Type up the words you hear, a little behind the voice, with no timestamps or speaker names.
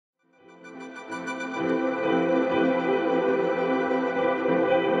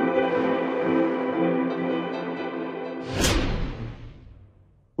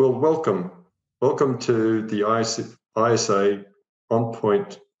Well, welcome to the ISA On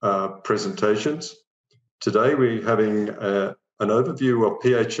Point presentations. Today we're having an overview of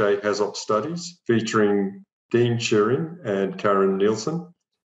PHA HAZOP studies featuring Dean Shearing and Karen Nielsen.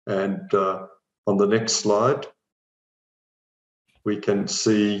 And on the next slide, we can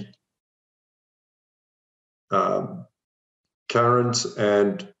see Karen's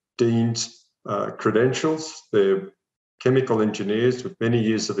and Dean's credentials. They're chemical engineers with many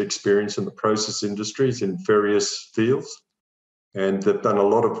years of experience in the process industries in various fields. And they've done a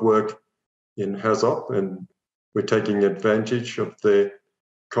lot of work in HAZOP, and we're taking advantage of their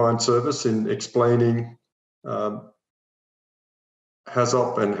kind service in explaining HAZOP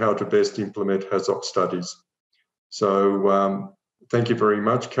and how to best implement HAZOP studies. So thank you very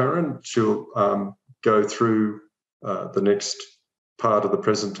much, Karen. She'll go through the next part of the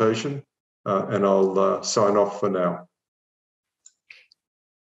presentation, and I'll sign off for now.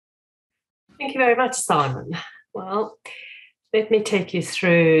 Thank you very much, Simon. Well, let me take you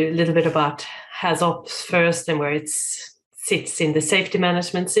through a little bit about HAZOP first and where it sits in the safety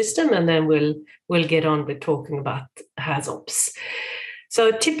management system, and then we'll get on with talking about HAZOPs. So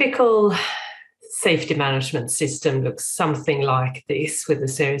a typical safety management system looks something like this, with a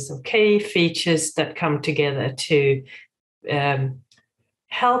series of key features that come together to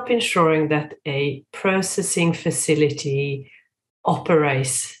help ensuring that a processing facility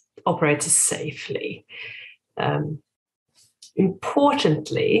operates safely.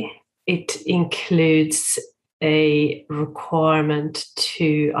 Importantly, it includes a requirement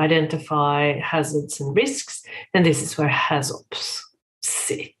to identify hazards and risks, and this is where HAZOPs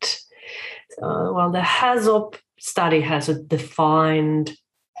sit. While the HAZOP study has a defined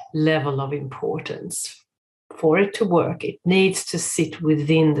level of importance, for it to work, it needs to sit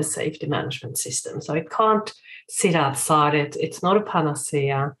within the safety management system. So it can't sit outside it. It's not a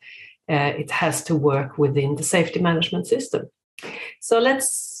panacea. It has to work within the safety management system. So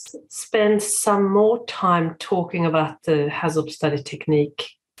let's spend some more time talking about the HAZOP study technique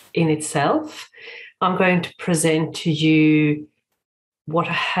in itself. I'm going to present to you what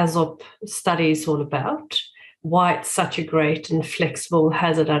a HAZOP study is all about, why it's such a great and flexible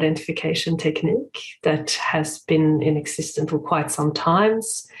hazard identification technique that has been in existence for quite some time.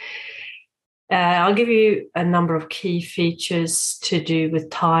 I'll give you a number of key features to do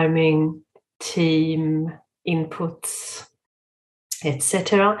with timing, team, inputs,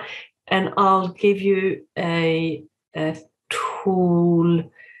 etc. And I'll give you a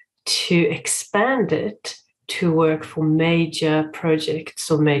tool to expand it to work for major projects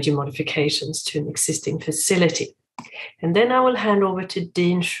or major modifications to an existing facility. And then I will hand over to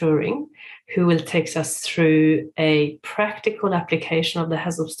Dean Shearing, who will take us through a practical application of the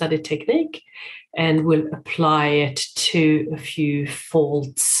HAZOP study technique and will apply it to a few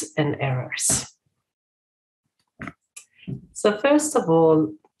faults and errors. So first of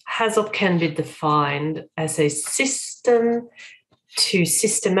all, HAZOP can be defined as a system to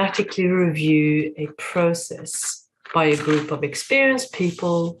systematically review a process by a group of experienced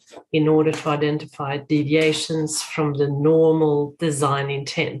people in order to identify deviations from the normal design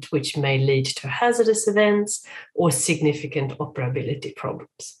intent, which may lead to hazardous events or significant operability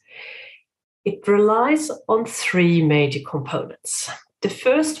problems. It relies on three major components. The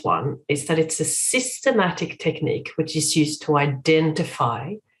first one is that it's a systematic technique which is used to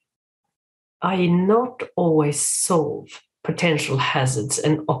identify, i.e., not always solve, potential hazards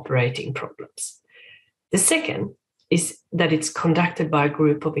and operating problems. The second is that it's conducted by a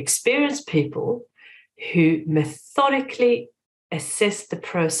group of experienced people who methodically assess the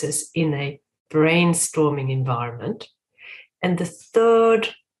process in a brainstorming environment. And the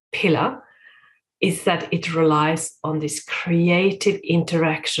third pillar is that it relies on this creative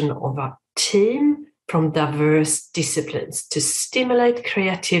interaction of a team from diverse disciplines to stimulate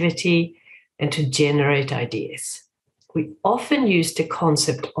creativity and to generate ideas. We often use the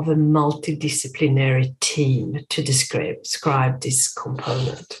concept of a multidisciplinary team to describe this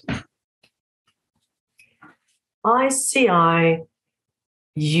component. ICI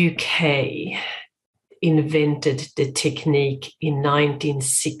UK invented the technique in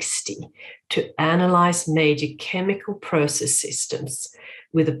 1960 to analyze major chemical process systems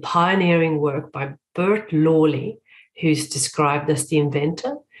with the pioneering work by Bert Lawley, who's described as the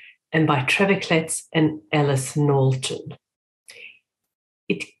inventor, and by Trevor Kletz and Ellis Knowlton.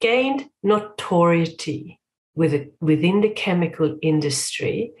 It gained notoriety within the chemical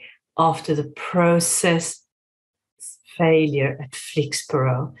industry after the process failure at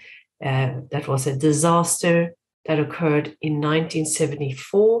Flixborough. That was a disaster that occurred in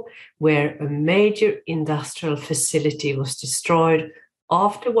 1974, where a major industrial facility was destroyed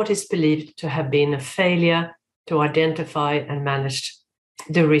after what is believed to have been a failure to identify and manage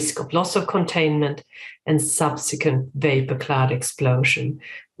the risk of loss of containment and subsequent vapor cloud explosion,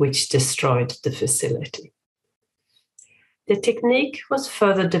 which destroyed the facility. The technique was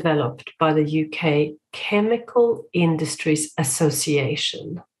further developed by the UK Chemical Industries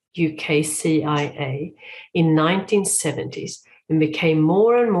Association, UKCIA, in 1970s and became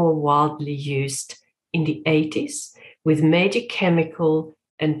more and more widely used in the 80s, with major chemical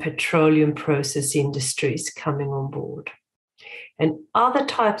and petroleum process industries coming on board. And other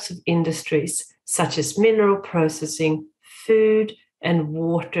types of industries, such as mineral processing, food and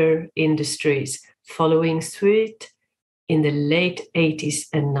water industries, following suit in the late 80s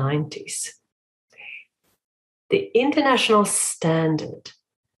and 90s. The international standard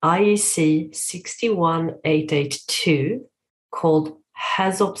IEC 61882, called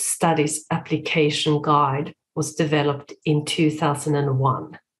HAZOP Studies Application Guide, was developed in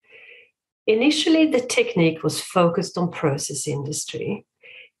 2001. Initially, the technique was focused on process industry.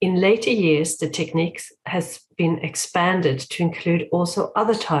 In later years, the technique has been expanded to include also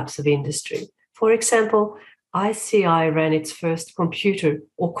other types of industry. For example, ICI ran its first computer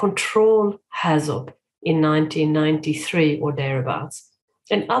or control HAZOP in 1993 or thereabouts,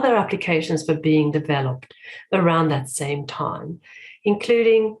 and other applications were being developed around that same time,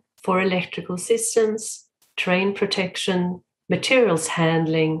 including for electrical systems, train protection, materials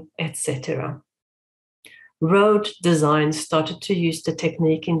handling, etc. Road design started to use the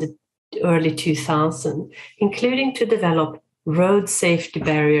technique in the early 2000s, including to develop road safety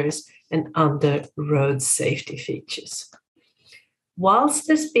barriers and other road safety features. Whilst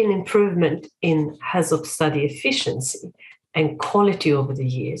there's been improvement in HAZOP study efficiency and quality over the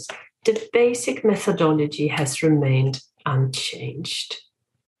years, the basic methodology has remained unchanged.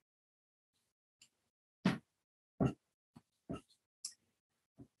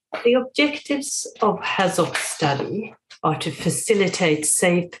 The objectives of HAZOP study are to facilitate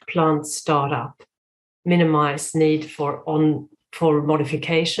safe plant startup, minimize need for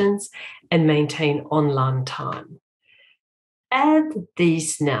modifications, and maintain online time. Add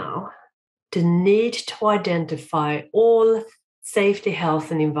these now, the need to identify all safety,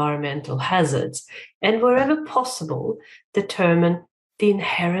 health, and environmental hazards, and wherever possible, determine the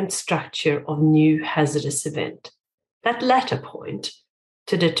inherent structure of new hazardous event. That latter point,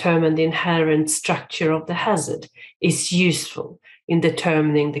 to determine the inherent structure of the hazard, is useful in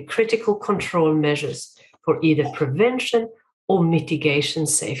determining the critical control measures for either prevention or mitigation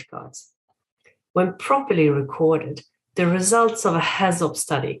safeguards. When properly recorded, the results of a HAZOP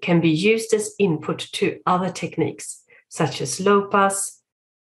study can be used as input to other techniques, such as LOPAS,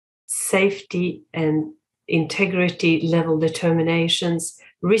 safety and integrity level determinations,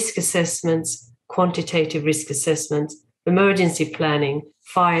 risk assessments, quantitative risk assessments, emergency planning,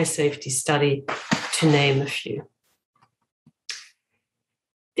 fire safety study, to name a few.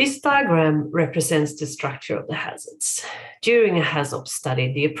 This diagram represents the structure of the hazards. During a HAZOP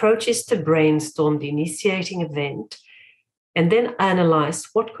study, the approach is to brainstorm the initiating event and then analyze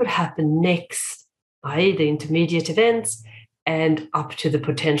what could happen next, i.e. the intermediate events and up to the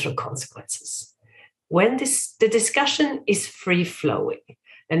potential consequences. When the discussion is free-flowing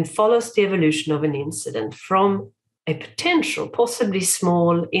and follows the evolution of an incident from a potential, possibly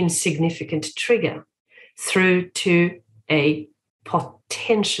small, insignificant trigger through to a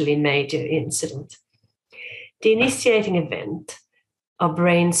potentially major incident. The initiating event are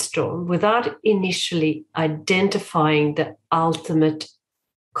brainstormed without initially identifying the ultimate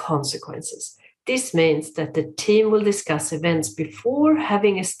consequences. This means that the team will discuss events before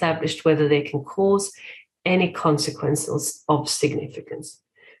having established whether they can cause any consequences of significance.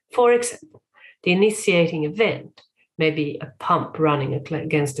 For example, the initiating event may be a pump running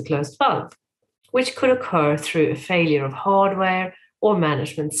against a closed valve, which could occur through a failure of hardware or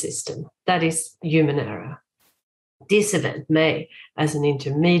management system, that is, human error. This event may, as an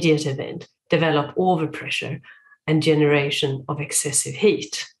intermediate event, develop overpressure and generation of excessive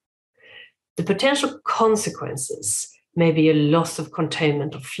heat. The potential consequences may be a loss of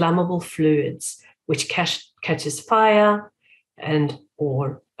containment of flammable fluids, which catches fire, and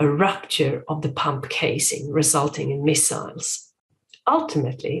or a rupture of the pump casing, resulting in missiles,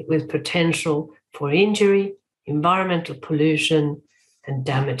 ultimately with potential for injury, environmental pollution, and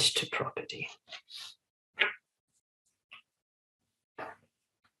damage to property.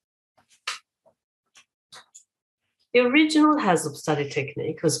 The original HAZOP study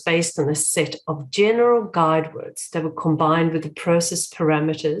technique was based on a set of general guide words that were combined with the process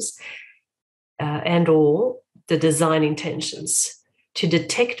parameters and or the design intentions to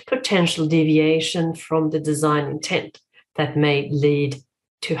detect potential deviation from the design intent, that may lead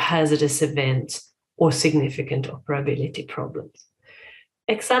to hazardous events or significant operability problems.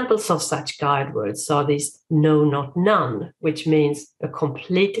 Examples of such guide words are these no, not none, which means a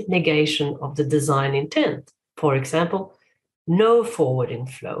complete negation of the design intent. For example, no forwarding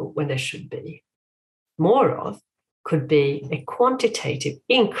flow when there should be. More of could be a quantitative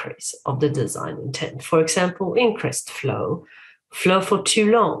increase of the design intent. For example, increased flow, flow for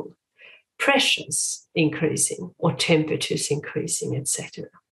too long, pressures increasing or temperatures increasing, etc.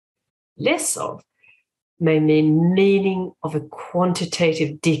 Less of may mean meaning of a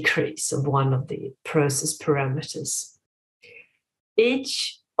quantitative decrease of one of the process parameters.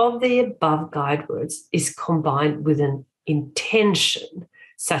 Each of the above guide words is combined with an intention,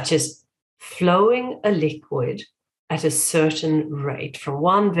 such as flowing a liquid at a certain rate from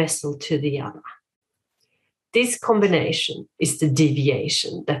one vessel to the other. This combination is the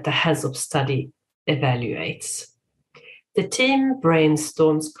deviation that the HAZOP study evaluates. The team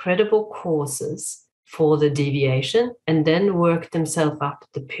brainstorms credible causes for the deviation and then work themselves up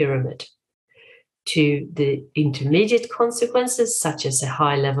the pyramid to the intermediate consequences, such as a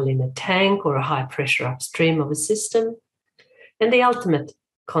high level in a tank or a high pressure upstream of a system, and the ultimate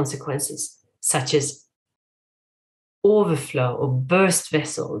consequences, such as overflow or burst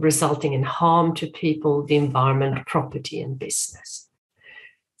vessel, resulting in harm to people, the environment, property, and business.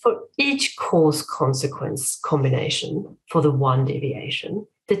 For each cause-consequence combination for the one deviation,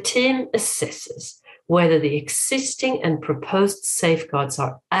 the team assesses whether the existing and proposed safeguards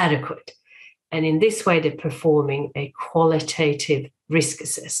are adequate, and in this way they're performing a qualitative risk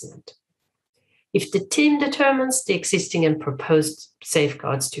assessment. If the team determines the existing and proposed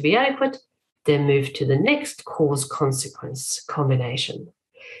safeguards to be adequate, they move to the next cause-consequence combination.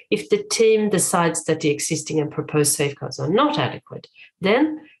 If the team decides that the existing and proposed safeguards are not adequate,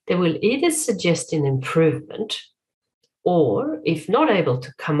 then they will either suggest an improvement, or if not able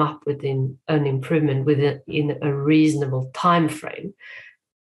to come up with an improvement in a reasonable time frame,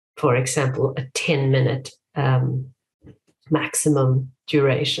 for example, a 10-minute maximum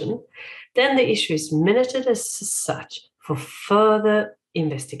duration, then the issue is minuted as such for further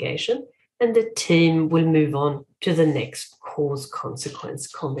investigation, and the team will move on to the next cause-consequence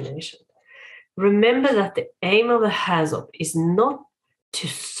combination. Remember that the aim of a HAZOP is not to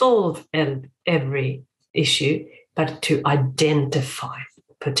solve every issue, but to identify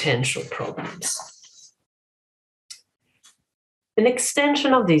potential problems. An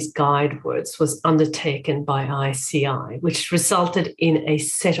extension of these guide words was undertaken by ICI, which resulted in a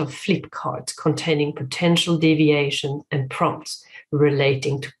set of flip cards containing potential deviations and prompts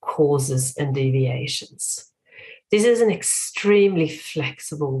relating to causes and deviations. This is an extremely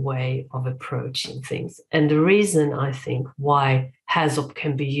flexible way of approaching things, and the reason I think why HAZOP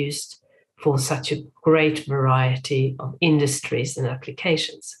can be used for such a great variety of industries and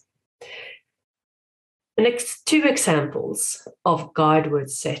applications. The next two examples of guide word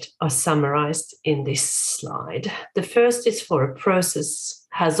set are summarized in this slide. The first is for a process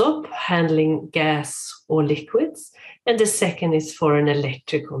HAZOP handling gas or liquids, and the second is for an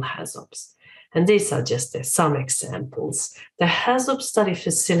electrical HAZOPs. And these are just some examples. The HAZOP study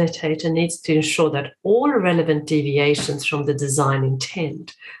facilitator needs to ensure that all relevant deviations from the design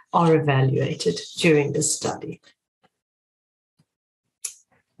intent are evaluated during the study.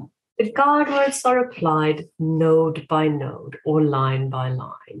 The guide words are applied node by node or line by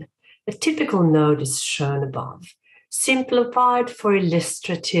line. A typical node is shown above, simplified for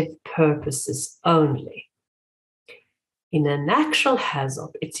illustrative purposes only. In an actual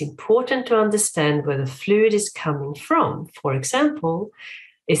HAZOP, it's important to understand where the fluid is coming from. For example,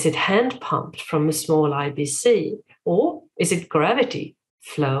 is it hand pumped from a small IBC, or is it gravity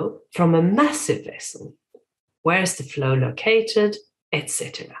flow from a massive vessel? Where is the flow located,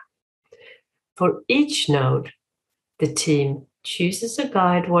 etc. For each node, the team chooses a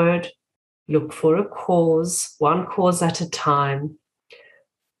guide word, look for a cause, one cause at a time.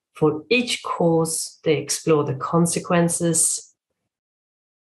 For each cause, they explore the consequences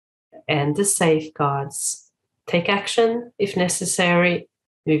and the safeguards, take action if necessary,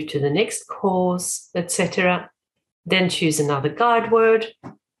 move to the next cause, etc. Then choose another guide word,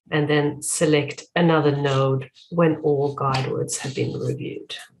 and then select another node when all guide words have been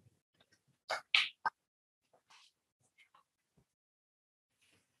reviewed.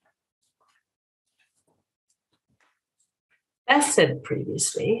 As said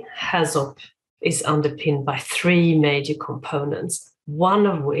previously, HAZOP is underpinned by three major components, one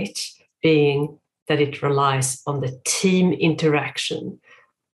of which being that it relies on the team interaction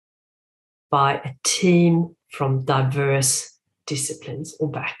by a team from diverse disciplines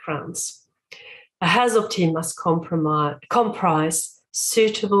or backgrounds. A HAZOP team must comprise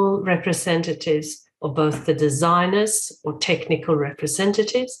suitable representatives of both the designers or technical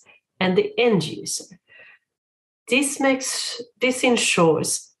representatives and the end user. This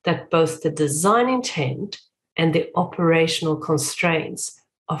ensures that both the design intent and the operational constraints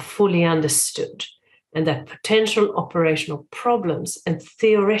are fully understood, and that potential operational problems and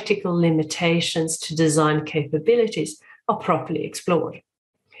theoretical limitations to design capabilities are properly explored.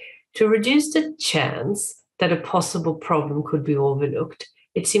 To reduce the chance that a possible problem could be overlooked,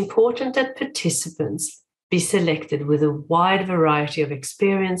 it's important that participants be selected with a wide variety of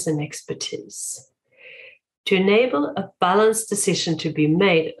experience and expertise. To enable a balanced decision to be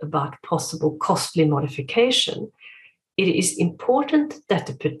made about possible costly modification, it is important that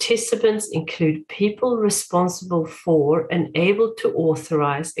the participants include people responsible for and able to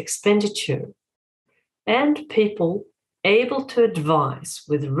authorize expenditure, and people able to advise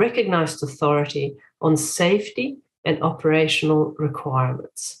with recognized authority on safety and operational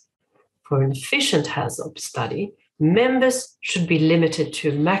requirements. For an efficient HAZOP study, members should be limited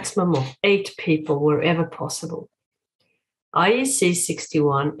to a maximum of 8 people wherever possible. IEC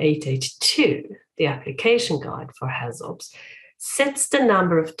 61882, the application guide for HAZOPs, sets the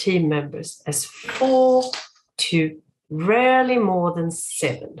number of team members as 4 to rarely more than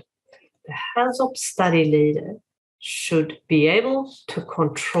 7. The HAZOP study leader should be able to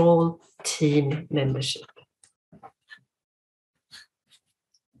control team membership.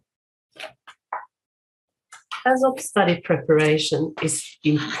 HAZOP study preparation is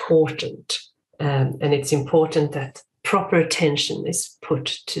important, and it's important that proper attention is put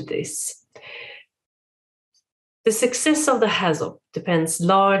to this. The success of the HAZOP depends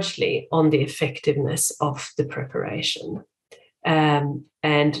largely on the effectiveness of the preparation.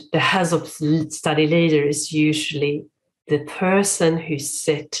 And the HAZOP study leader is usually the person who's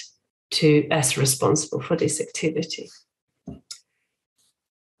set as responsible for this activity.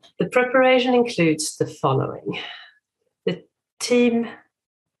 The preparation includes the following. The team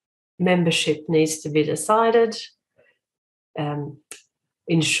membership needs to be decided,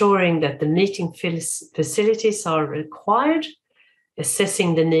 ensuring that the meeting facilities are required,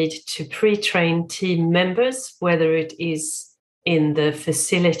 assessing the need to pre-train team members, whether it is in the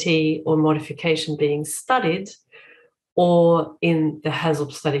facility or modification being studied, or in the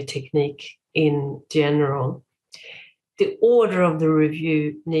HAZOP study technique in general. The order of the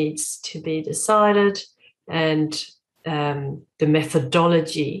review needs to be decided, and the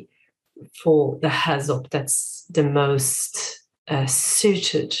methodology for the HAZOP that's the most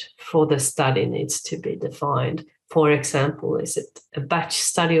suited for the study needs to be defined. For example, is it a batch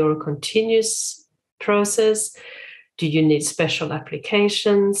study or a continuous process? Do you need special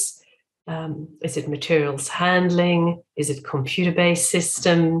applications? Is it materials handling? Is it computer-based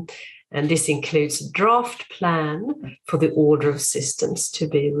system? And this includes a draft plan for the order of systems to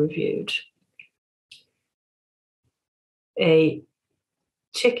be reviewed. A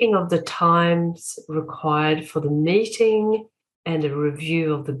checking of the times required for the meeting and a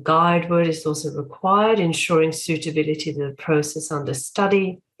review of the guidebook is also required, ensuring suitability to the process under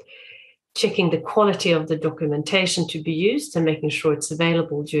study. Checking the quality of the documentation to be used and making sure it's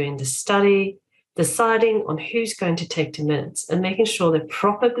available during the study, deciding on who's going to take the minutes and making sure they're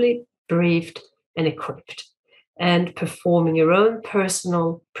properly briefed and equipped, and performing your own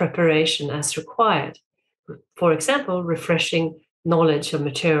personal preparation as required. For example, refreshing knowledge of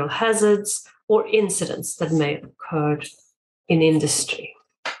material hazards or incidents that may have occurred in industry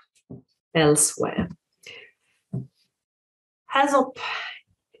elsewhere. HAZOP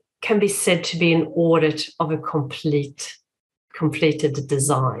can be said to be an audit of a completed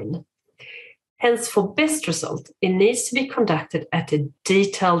design. Hence, for best result, it needs to be conducted at a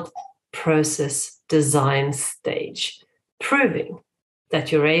detailed process design stage, proving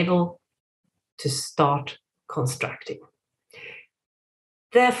that you're able to start constructing.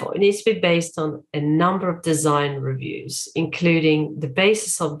 Therefore, it needs to be based on a number of design reviews, including the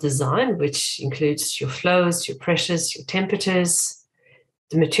basis of design, which includes your flows, your pressures, your temperatures,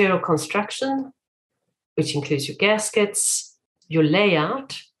 the material construction, which includes your gaskets, your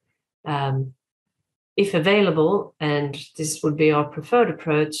layout, if available, and this would be our preferred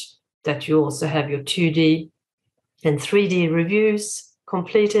approach, that you also have your 2D and 3D reviews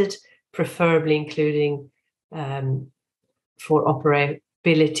completed, preferably including for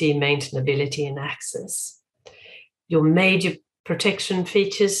operability, maintainability, and access. Your major protection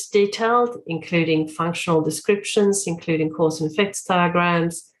features detailed, including functional descriptions, including cause and effects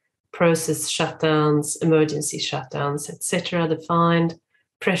diagrams, process shutdowns, emergency shutdowns, etc. defined,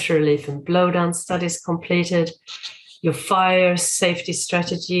 pressure relief and blowdown studies completed, your fire safety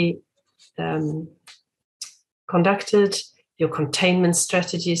strategy conducted, your containment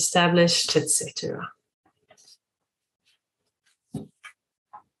strategy established, etc.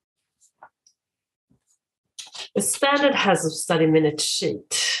 A standard hazard study minute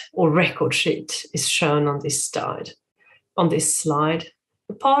sheet or record sheet is shown on this slide.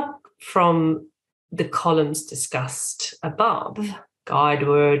 Apart from the columns discussed above, guide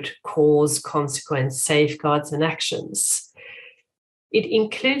word, cause, consequence, safeguards, and actions, it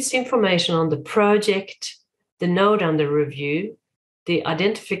includes information on the project, the node under review, the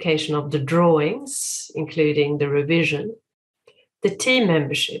identification of the drawings, including the revision, the team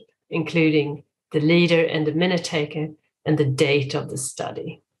membership, including the leader and the minute taker, and the date of the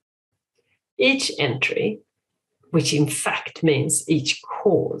study. Each entry, which in fact means each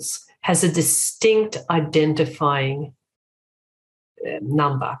cause, has a distinct identifying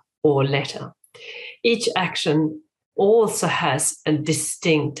number or letter. Each action also has a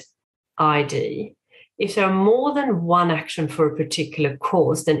distinct ID. If there are more than one action for a particular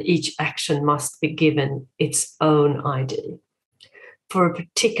cause, then each action must be given its own ID. For a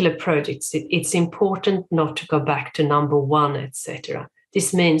particular project, it's important not to go back to number one, etc.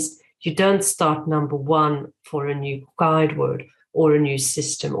 This means you don't start number one for a new guide word or a new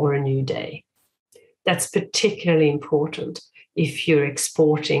system or a new day. That's particularly important if you're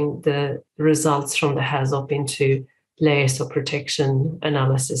exporting the results from the HAZOP into layers of protection,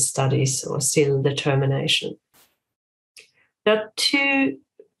 analysis studies, or SIL determination. There are two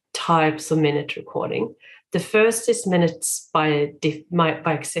types of minute recording. The first is minutes by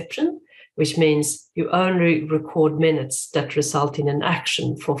exception, which means you only record minutes that result in an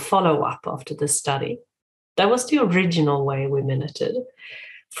action for follow-up after the study. That was the original way we minuted.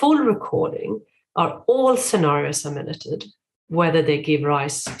 Full recording are all scenarios are minuted, whether they give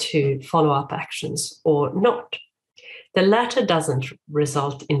rise to follow-up actions or not. The latter doesn't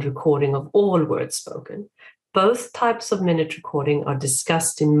result in recording of all words spoken. Both types of minute recording are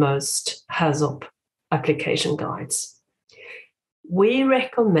discussed in most HAZOP application guides. We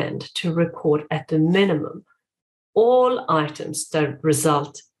recommend to record at the minimum all items that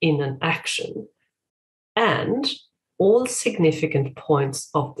result in an action and all significant points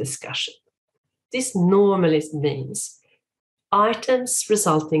of discussion. This normally means items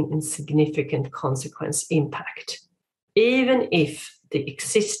resulting in significant consequence impact, even if the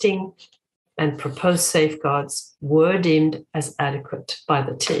existing and proposed safeguards were deemed as adequate by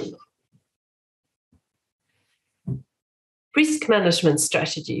the team. Risk management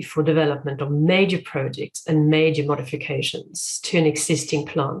strategy for development of major projects and major modifications to an existing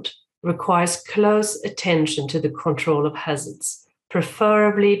plant requires close attention to the control of hazards,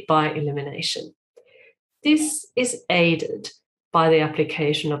 preferably by elimination. This is aided by the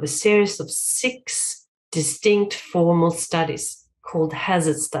application of a series of 6 distinct formal studies called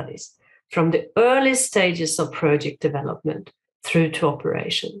hazard studies from the early stages of project development through to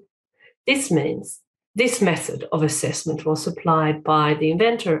operation. This means this method of assessment was applied by the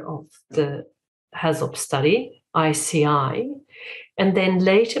inventor of the HAZOP study, ICI, and then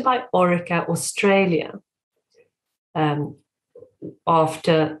later by Orica Australia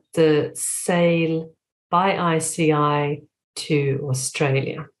after the sale by ICI to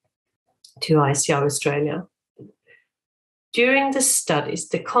Australia, to ICI Australia. During the studies,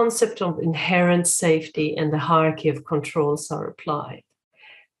 the concept of inherent safety and the hierarchy of controls are applied.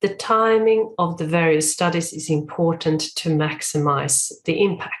 The timing of the various studies is important to maximize the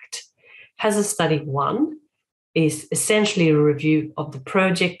impact. HAZOP Study 1 is essentially a review of the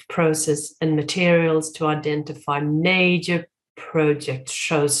project process and materials to identify major project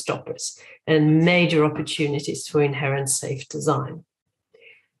showstoppers and major opportunities for inherent safe design.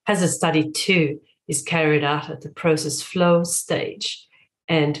 HAZOP Study 2 is carried out at the process flow stage,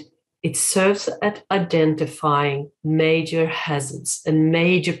 and it serves at identifying major hazards and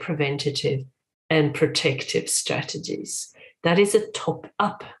major preventative and protective strategies. That is a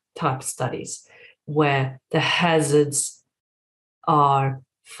top-up type studies where the hazards are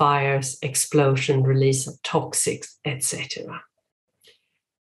fires, explosion, release of toxics, etc.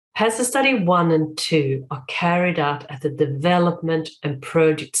 HAZOP Study 1 and 2 are carried out at the development and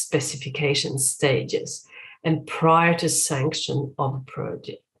project specification stages and prior to sanction of a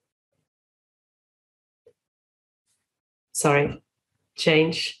project. Sorry,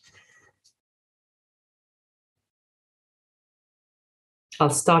 change. I'll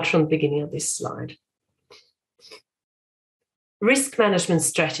start from the beginning of this slide. Risk management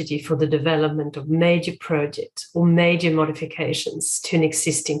strategy for the development of major projects or major modifications to an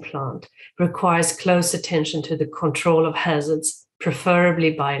existing plant requires close attention to the control of hazards,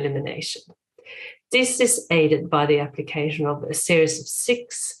 preferably by elimination. This is aided by the application of a series of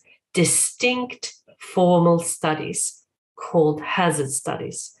 6 distinct formal studies called hazard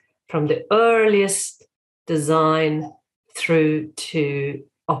studies, from the earliest design through to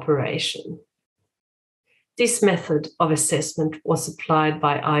operation. This method of assessment was applied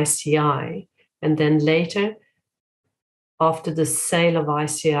by ICI, and then later, after the sale of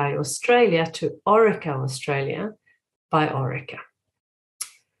ICI Australia to Orica Australia, by Orica.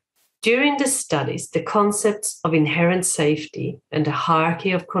 During the studies, the concepts of inherent safety and a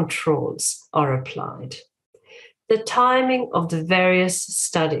hierarchy of controls are applied. The timing of the various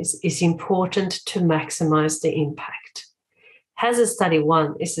studies is important to maximize the impact. Hazard Study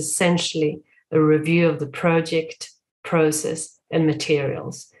 1 is essentially a review of the project, process, and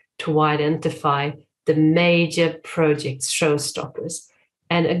materials to identify the major project showstoppers,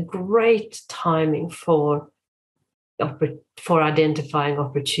 and a great timing for identifying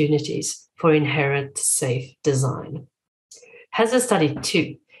opportunities for inherent safe design. Hazard Study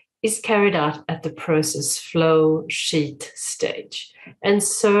 2 is carried out at the process flow sheet stage and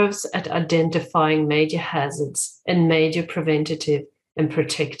serves at identifying major hazards and major preventative and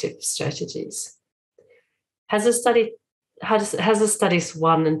protective strategies. Hazard Studies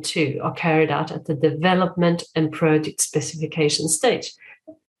 1 and 2 are carried out at the development and project specification stage,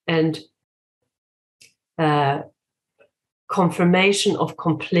 and confirmation of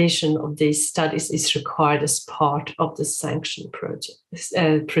completion of these studies is required as part of the sanction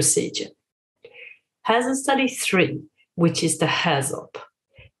procedure. Hazard Study 3, which is the HAZOP,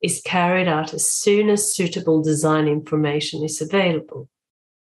 is carried out as soon as suitable design information is available.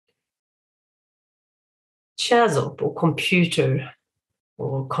 CHAZOP, or computer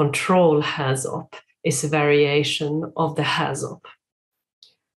or control HAZOP, is a variation of the HAZOP.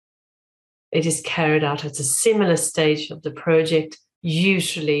 It is carried out at a similar stage of the project,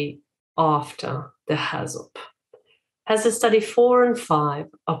 usually after the HAZOP. Hazard Study 4 and 5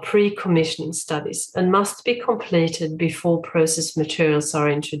 are pre-commissioning studies and must be completed before process materials are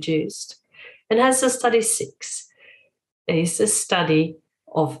introduced. And Hazard Study 6 is a study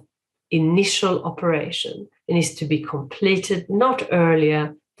of initial operation and is to be completed not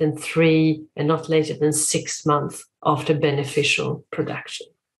earlier than 3 and not later than 6 months after beneficial production.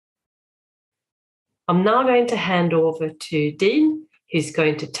 I'm now going to hand over to Dean, who's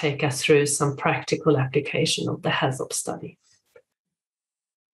going to take us through some practical application of the HAZOP study.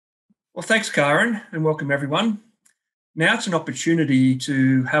 Well, thanks, Karen, and welcome everyone. Now it's an opportunity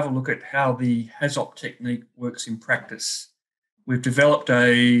to have a look at how the HAZOP technique works in practice. We've developed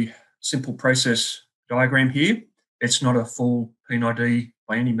a simple process diagram here. It's not a full P&ID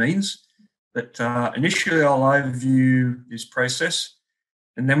by any means, but initially I'll overview this process,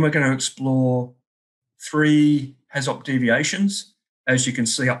 and then we're going to explore 3 HAZOP deviations. As you can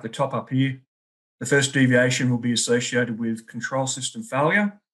see up the top up here, the first deviation will be associated with control system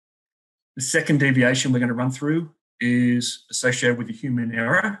failure. The second deviation we're going to run through is associated with a human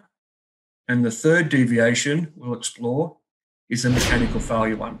error. And the third deviation we'll explore is a mechanical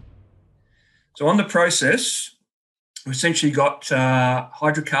failure one. So on the process, we've essentially got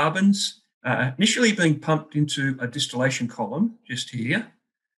hydrocarbons initially being pumped into a distillation column just here.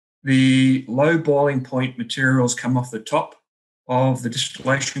 The low boiling point materials come off the top of the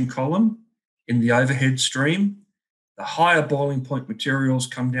distillation column in the overhead stream. The higher boiling point materials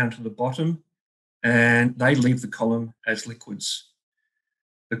come down to the bottom and they leave the column as liquids.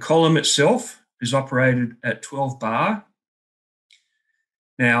 The column itself is operated at 12 bar.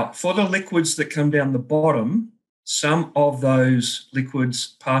 Now, for the liquids that come down the bottom, some of those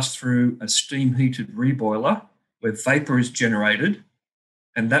liquids pass through a steam heated reboiler where vapor is generated,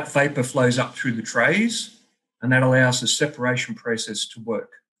 and that vapor flows up through the trays, and that allows the separation process to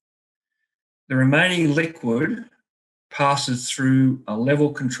work. The remaining liquid passes through a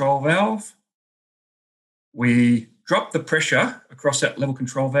level control valve. We drop the pressure across that level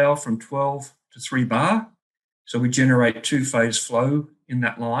control valve from 12 to 3 bar, so we generate 2-phase flow in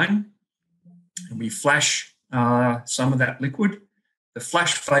that line, and we flash some of that liquid. The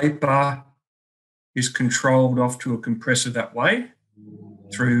flash vapor is controlled off to a compressor that way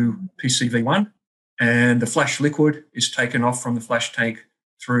through PCV1, and the flash liquid is taken off from the flash tank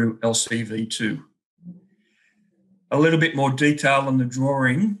through LCV2. A little bit more detail on the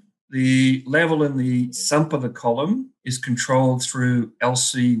drawing. The level in the sump of the column is controlled through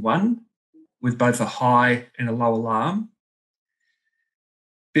LC1 with both a high and a low alarm.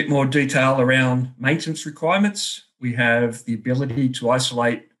 Bit more detail around maintenance requirements. We have the ability to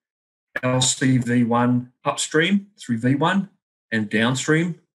isolate LCV1 upstream through V1 and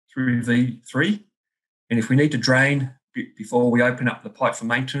downstream through V3. And if we need to drain before we open up the pipe for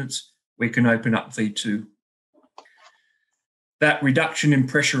maintenance, we can open up V2. That reduction in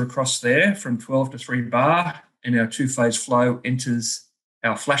pressure across there from 12 to 3 bar in our two-phase flow enters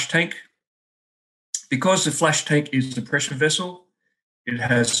our flash tank. Because the flash tank is the pressure vessel, it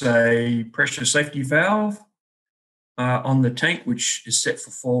has a pressure safety valve on the tank, which is set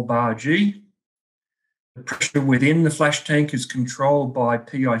for 4 bar G. The pressure within the flash tank is controlled by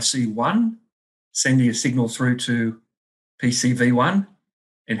PIC1, sending a signal through to PCV1,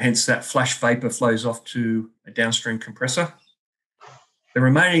 and hence that flash vapor flows off to a downstream compressor. The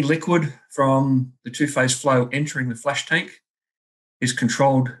remaining liquid from the two-phase flow entering the flash tank is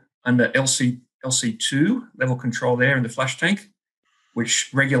controlled under LC2, level control there in the flash tank, which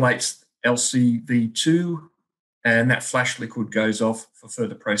regulates LCV2, and that flash liquid goes off for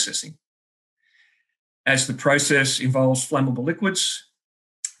further processing. As the process involves flammable liquids,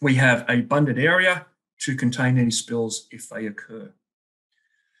 we have a bunded area to contain any spills if they occur.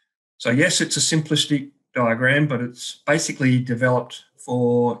 So yes, it's a simplistic diagram, but it's basically developed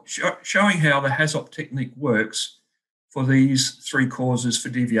for showing how the HAZOP technique works for these 3 causes for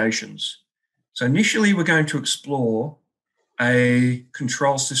deviations. So initially, we're going to explore a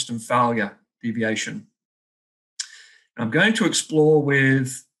control system failure deviation. I'm going to explore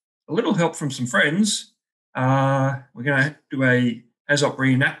with a little help from some friends. We're going to do a HAZOP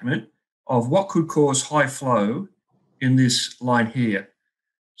reenactment of what could cause high flow in this line here.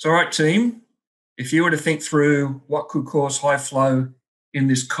 So, all right, team, if you were to think through what could cause high flow in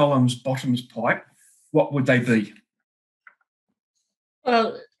this column's bottoms pipe, what would they be?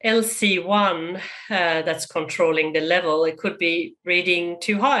 Well, LC1, that's controlling the level. It could be reading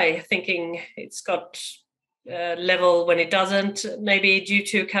too high, thinking it's got level when it doesn't, maybe due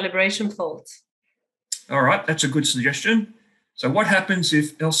to calibration faults. All right, that's a good suggestion. So what happens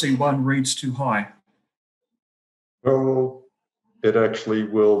if LC1 reads too high? Well, it actually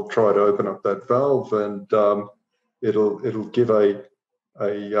will try to open up that valve, and it'll give a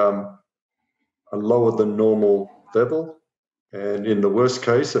lower than normal level. And in the worst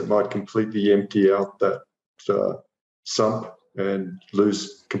case, it might completely empty out that sump and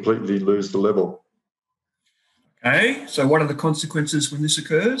completely lose the level. Okay, so what are the consequences when this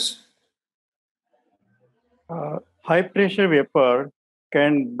occurs? High pressure vapor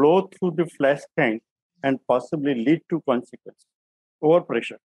can blow through the flash tank and possibly lead to consequences.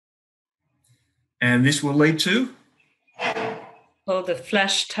 Overpressure. And this will lead to? Well, the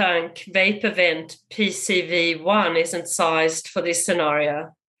flash tank vapor vent PCV1 isn't sized for this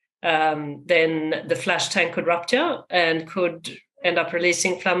scenario. Then the flash tank could rupture and could end up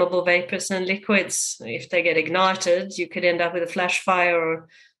releasing flammable vapors and liquids. If they get ignited, you could end up with a flash fire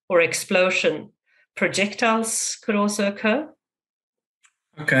or explosion. Projectiles could also occur.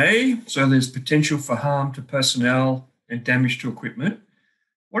 Okay, so there's potential for harm to personnel and damage to equipment.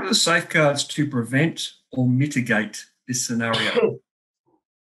 What are the safeguards to prevent or mitigate this scenario?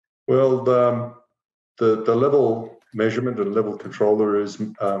 Well, the level measurement and level controller is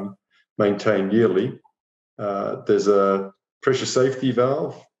maintained yearly. There's a pressure safety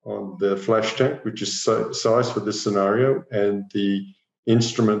valve on the flash tank, which is sized for this scenario, and the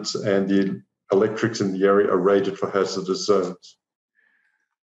instruments and the electrics in the area are rated for hazardous zones.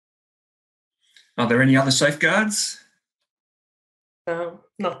 Are there any other safeguards? No,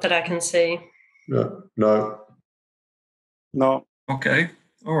 not that I can see. No. Okay,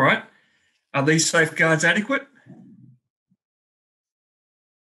 all right. Are these safeguards adequate?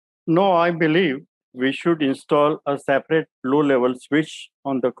 No, I believe we should install a separate low-level switch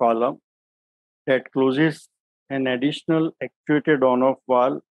on the column that closes an additional actuated on-off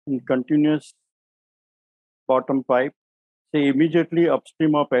valve in continuous bottom pipe, say immediately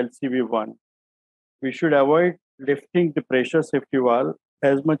upstream of LCV1. We should avoid lifting the pressure safety valve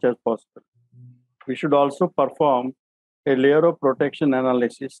as much as possible. We should also perform a layer of protection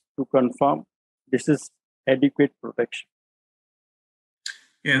analysis to confirm this is adequate protection.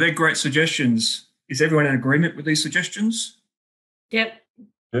 Yeah, they're great suggestions. Is everyone in agreement with these suggestions? Yep.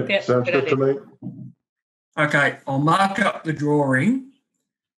 Sounds good to me. Okay, I'll mark up the drawing,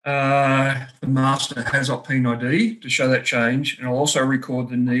 the master HAZOP P&ID to show that change, and I'll also record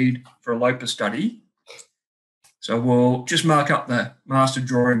the need for a LOPA study. So we'll just mark up the master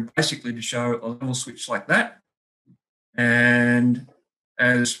drawing basically to show a level switch like that. And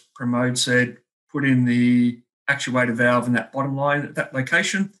as Pramod said, put in the actuator valve in that bottom line at that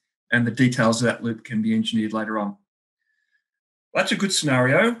location, and the details of that loop can be engineered later on. That's a good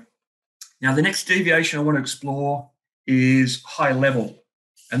scenario. Now, the next deviation I want to explore is high level,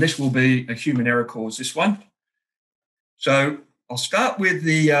 and this will be a human error cause, this one. So I'll start with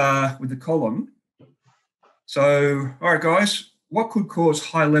the column. So, all right, guys, what could cause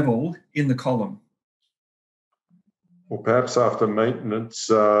high level in the column? Or perhaps after maintenance,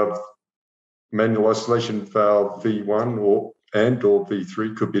 manual isolation valve V1 or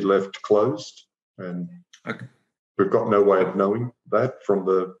V3 could be left closed, and Okay. we've got no way of knowing that from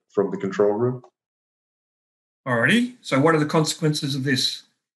the control room. Alrighty. So what are the consequences of this?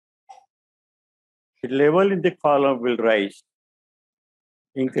 The level in the column will rise.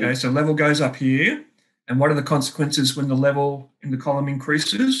 Increase. Okay, so level goes up here. And what are the consequences when the level in the column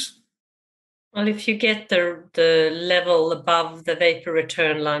increases? Well, if you get the level above the vapor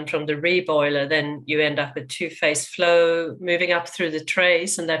return line from the reboiler, then you end up with two-phase flow moving up through the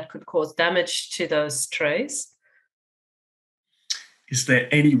trays, and that could cause damage to those trays. Is there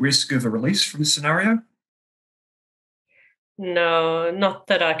any risk of a release from this scenario? No, not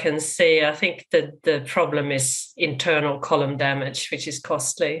that I can see. I think that the problem is internal column damage, which is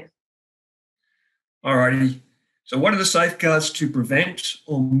costly. Alrighty. So what are the safeguards to prevent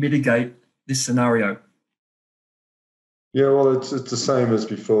or mitigate this scenario? Yeah, well, it's the same as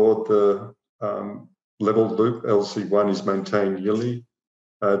before. The level loop LC1 is maintained yearly.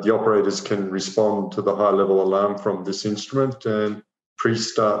 The operators can respond to the high-level alarm from this instrument and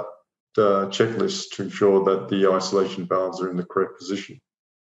pre-start checklists to ensure that the isolation valves are in the correct position.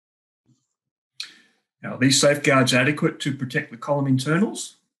 Now, are these safeguards adequate to protect the column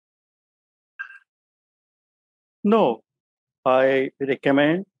internals? No, I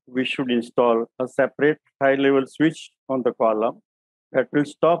recommend we should install a separate high-level switch on the column that will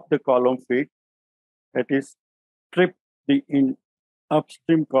stop the column feed, that is, strip the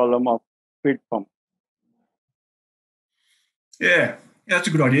upstream column of feed pump. Yeah, that's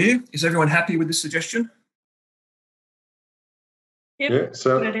a good idea. Is everyone happy with this suggestion? Yep. Yeah,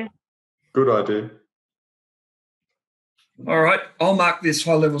 so good idea. All right, I'll mark this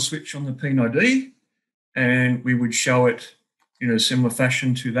high-level switch on the PNID, and we would show it in a similar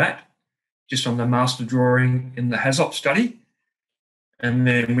fashion to that, just on the master drawing in the HAZOP study. And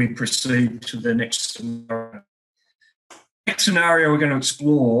then we proceed to the next scenario. The next scenario we're going to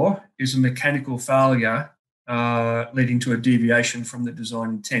explore is a mechanical failure leading to a deviation from the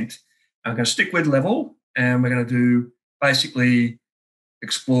design intent. I'm going to stick with level, and we're going to do basically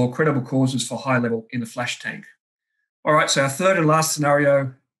explore credible causes for high level in the flash tank. All right, so our third and last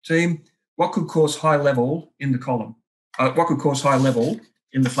scenario, team, what could cause high level in the column? What could cause high level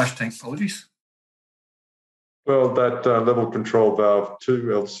in the flash tank? Apologies. Well, that level control valve 2,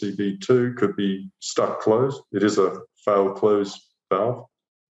 LCV2, could be stuck closed. It is a fail close valve.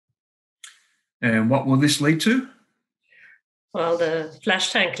 And what will this lead to? Well, the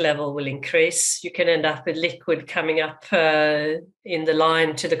flash tank level will increase. You can end up with liquid coming up in the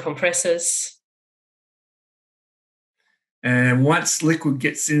line to the compressors. And once liquid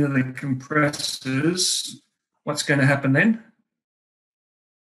gets into the compressors, what's going to happen then?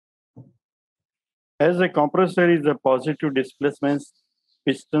 As a compressor is a positive displacement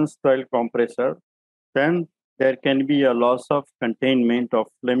piston style compressor, then there can be a loss of containment of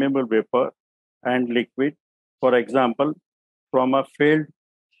flammable vapor and liquid, for example, from a failed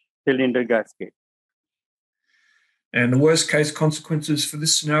cylinder gasket. And the worst case consequences for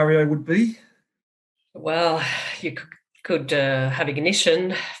this scenario would be? Well, you could have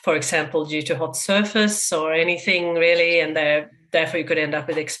ignition, for example, due to hot surface or anything really, and therefore you could end up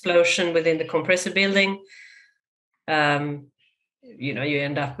with explosion within the compressor building. You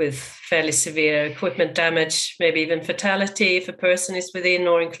end up with fairly severe equipment damage, maybe even fatality if a person is within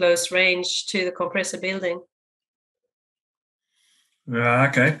or in close range to the compressor building.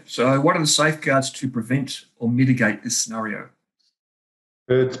 Okay, so what are the safeguards to prevent or mitigate this scenario?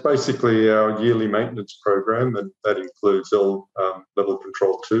 It's basically our yearly maintenance program, and that includes level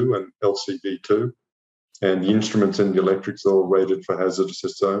control 2 and LCV2, and the instruments and the electrics are all rated for hazardous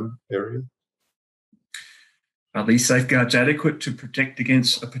zone area. Are these safeguards adequate to protect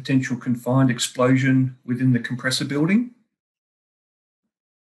against a potential confined explosion within the compressor building?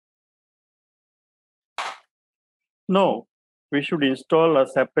 No, we should install a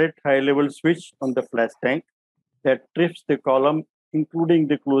separate high-level switch on the flash tank that trips the column, including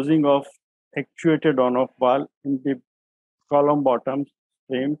the closing of actuated on-off valve in the column bottom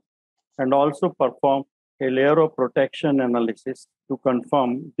stream, and also perform a layer of protection analysis to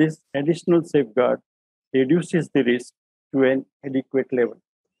confirm this additional safeguard reduces the risk to an adequate level.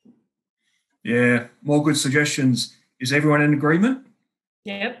 Yeah, more good suggestions. Is everyone in agreement?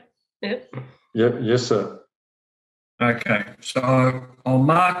 Yep. Yes, sir. Okay, so I'll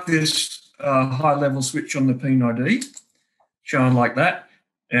mark this high-level switch on the PNID, shown like that,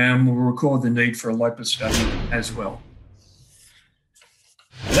 and we'll record the need for a LOPA study as well.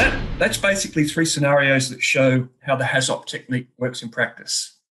 That's basically 3 scenarios that show how the HAZOP technique works in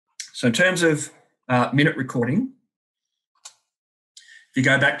practice. So in terms of minute recording, If you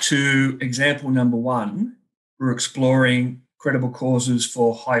go back to example number 1, we're exploring credible causes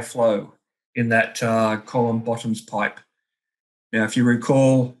for high flow in that column bottoms pipe. Now, if you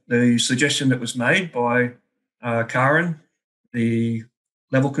recall the suggestion that was made by Karen, the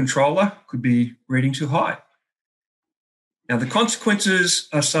level controller could be reading too high. Now, the consequences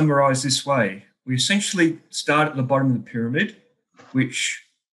are summarised this way. We essentially start at the bottom of the pyramid, which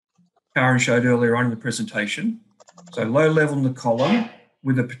Karen showed earlier on in the presentation. So low level in the column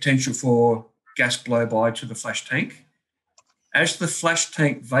with a potential for gas blow-by to the flash tank. As the flash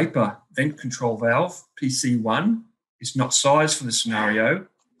tank vapour vent control valve, PC1, is not sized for the scenario,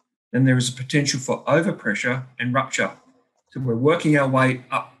 then there is a potential for overpressure and rupture. So we're working our way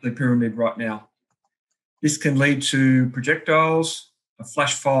up the pyramid right now. This can lead to projectiles, a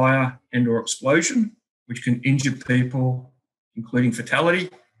flash fire and or explosion, which can injure people, including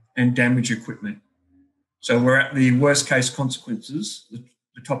fatality, and damage equipment. So we're at the worst case consequences,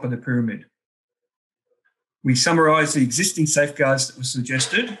 the top of the pyramid. We summarise the existing safeguards that were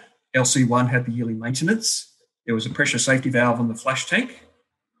suggested. LC1 had the yearly maintenance. There was a pressure safety valve on the flash tank,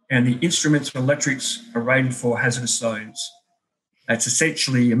 and the instruments and electrics are rated for hazardous zones. That's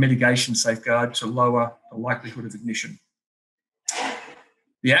essentially a mitigation safeguard to lower the likelihood of ignition.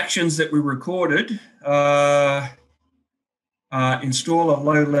 The actions that we recorded install a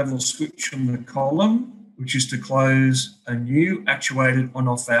low-level switch on the column, which is to close a new actuated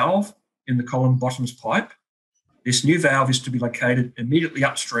on-off valve in the column bottoms pipe. This new valve is to be located immediately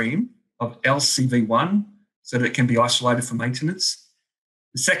upstream of LCV1 so that it can be isolated for maintenance.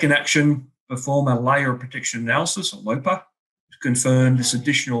 The second action, perform a layer of protection analysis, or LOPA, to confirm this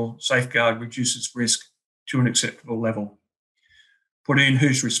additional safeguard reduces risk to an acceptable level. Put in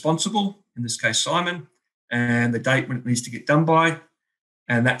who's responsible, in this case Simon, and the date when it needs to get done by,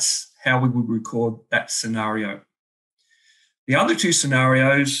 and that's how we would record that scenario. The other two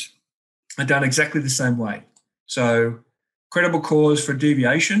scenarios are done exactly the same way. So credible cause for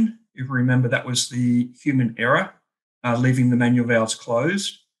deviation, if you remember that was the human error, leaving the manual valves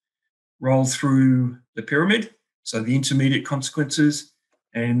closed, roll through the pyramid, so the intermediate consequences,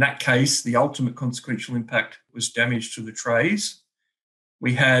 and in that case, the ultimate consequential impact was damage to the trays.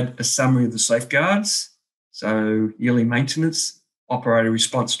 We had a summary of the safeguards, so yearly maintenance, operator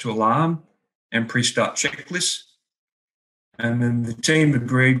response to alarm, and pre-start checklist. And then the team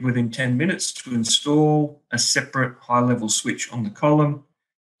agreed within 10 minutes to install a separate high-level switch on the column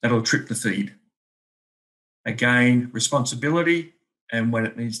that'll trip the feed. Again, responsibility and when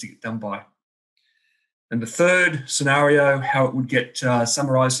it needs to get done by. And the third scenario, how it would get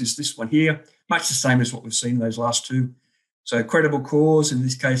summarised is this one here, much the same as what we've seen in those last two. So credible cause, in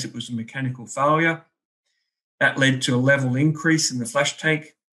this case, it was a mechanical failure. That led to a level increase in the flash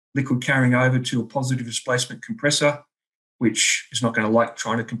tank, liquid carrying over to a positive displacement compressor, which is not going to like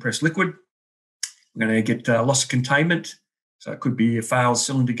trying to compress liquid. We're going to get loss of containment. So it could be a failed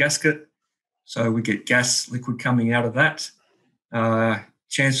cylinder gasket. So we get gas, liquid coming out of that.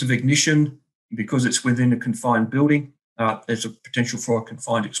 Chance of ignition, because it's within a confined building, there's a potential for a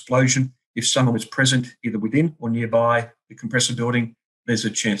confined explosion. If someone was present either within or nearby the compressor building, there's a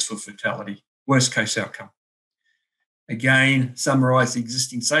chance for fatality. Worst case outcome. Again, summarise the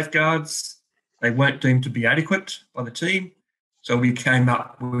existing safeguards. They weren't deemed to be adequate by the team, so we came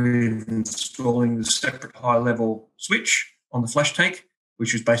up with installing the separate high-level switch on the flash tank,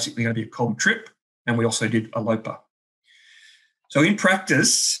 which is basically going to be a column trip, and we also did a LOPA. So in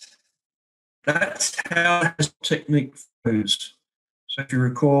practice, that's how the technique goes. So if you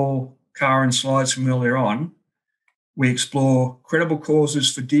recall Karen's slides from earlier on, we explore credible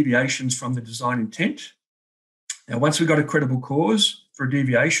causes for deviations from the design intent. Now, once we've got a credible cause for a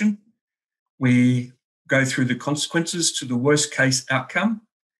deviation, we go through the consequences to the worst case outcome.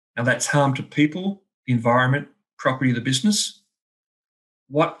 Now, that's harm to people, the environment, property of the business.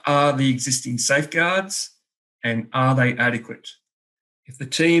 What are the existing safeguards and are they adequate? If the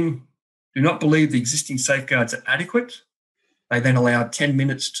team do not believe the existing safeguards are adequate, they then allow 10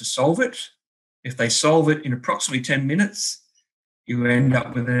 minutes to solve it. If they solve it in approximately 10 minutes, you end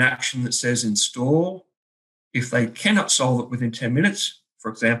up with an action that says install. If they cannot solve it within 10 minutes,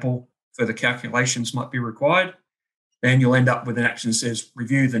 for example, further calculations might be required, then you'll end up with an action that says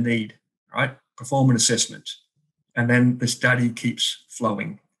review the need, right? Perform an assessment. And then the study keeps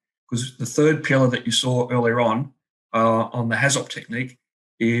flowing. Because the third pillar that you saw earlier on the HAZOP technique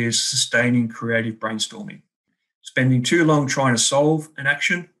is sustaining creative brainstorming. Spending too long trying to solve an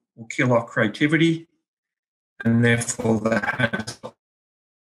action will kill off creativity, and therefore the HAZOP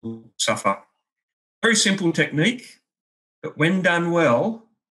will suffer. Very simple technique, but when done well,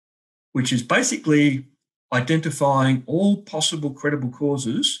 which is basically identifying all possible credible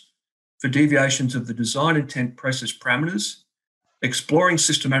causes for deviations of the design intent process parameters, exploring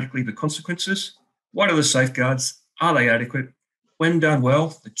systematically the consequences. What are the safeguards? Are they adequate? When done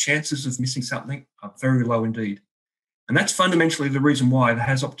well, the chances of missing something are very low indeed. And that's fundamentally the reason why the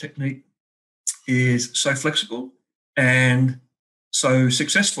HAZOP technique is so flexible and so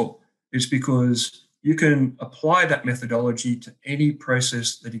successful, is because you can apply that methodology to any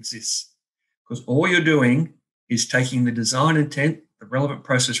process that exists. Because all you're doing is taking the design intent, the relevant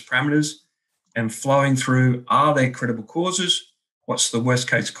process parameters, and flowing through, are there credible causes? What's the worst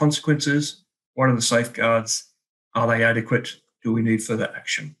case consequences? What are the safeguards? Are they adequate? Do we need further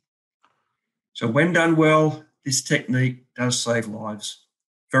action? So when done well, this technique does save lives.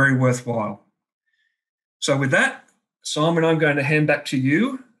 Very worthwhile. So with that, Simon, I'm going to hand back to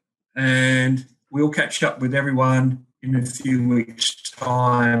you, and we'll catch up with everyone in a few weeks'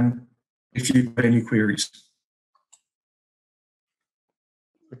 time if you've got any queries.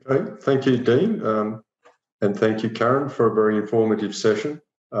 Okay, thank you, Dean, and thank you, Karen, for a very informative session.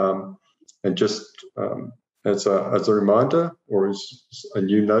 And just as a reminder, or as a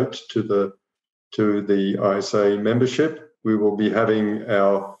new note to the ISA membership, we will be having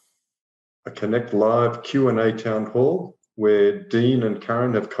a Connect Live Q&A town hall, where Dean and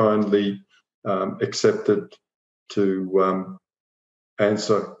Karen have kindly accepted to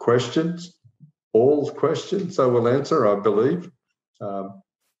answer questions. All questions they will answer, I believe.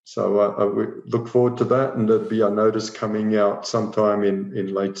 So we look forward to that, and there'll be a notice coming out sometime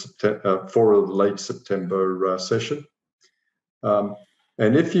in late September for the late September session. And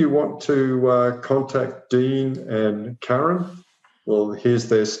if you want to contact Dean and Karen, well, here's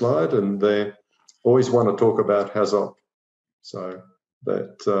their slide, and they always want to talk about HAZOP. So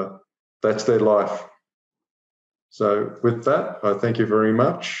that's their life. So with that, I thank you very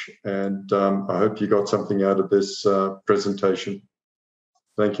much, and I hope you got something out of this presentation.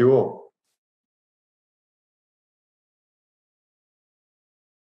 Thank you all.